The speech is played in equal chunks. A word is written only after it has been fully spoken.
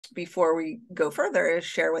before we go further is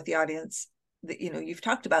share with the audience that, you've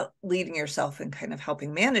talked about leading yourself and kind of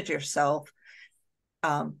helping manage yourself.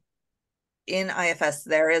 In IFS,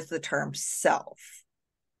 there is the term self.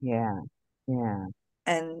 Yeah. Yeah.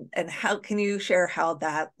 And how can you share how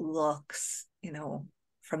that looks,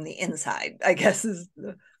 from the inside, I guess is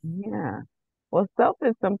the... Yeah. Well, self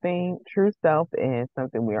is something, true self is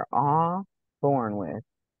something we are all born with.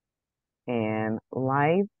 And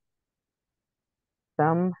life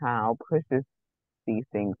somehow pushes these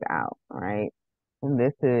things out, right? And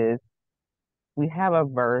this is, we have a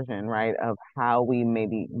version, right, of how we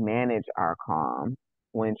maybe manage our calm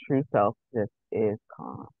when true self just is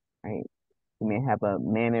calm, right? We may have a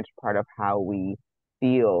managed part of how we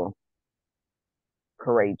feel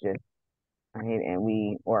courageous, right?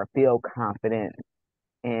 And or feel confident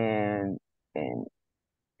and, and,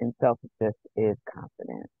 and self just is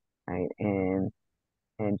confident, right? And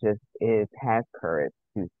just has courage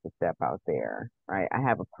to step out there, right? I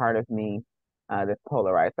have a part of me that's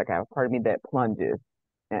polarized. Like I have a part of me that plunges.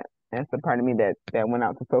 And that's the part of me that went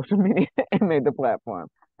out to social media and made the platform.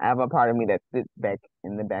 I have a part of me that sits back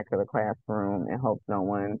in the back of the classroom and hopes no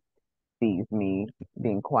one sees me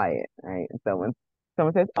being quiet, right? And so when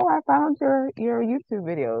someone says, "Oh, I found your YouTube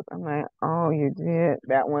videos," I'm like, "Oh, you did?"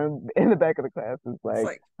 That one in the back of the class is It's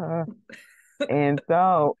like, like... and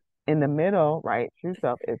so in the middle, right, true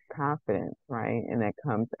self is confidence, right? And that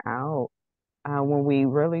comes out when we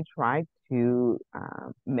really try to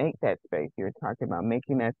make that space. You're talking about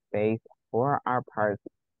making that space for our parts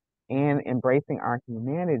and embracing our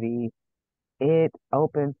humanity. It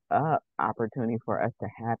opens up opportunity for us to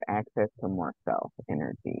have access to more self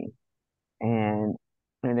energy. And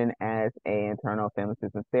and then as a internal family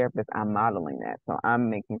systems therapist, I'm modeling that. So I'm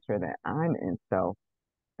making sure that I'm in self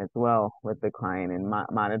as well with the client and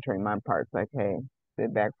monitoring my parts. Like, hey,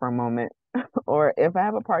 sit back for a moment. Or if I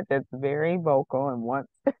have a part that's very vocal and wants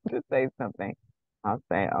to say something, I'll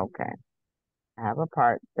say, okay, I have a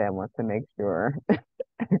part that wants to make sure X,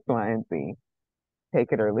 Y, and Z.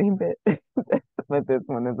 Take it or leave it. But this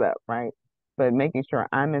one is up, right? But making sure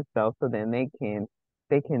I'm in self so then they can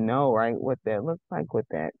know, right, what that looks like, what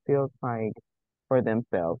that feels like for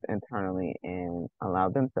themselves internally and allow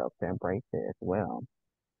themselves to embrace it as well.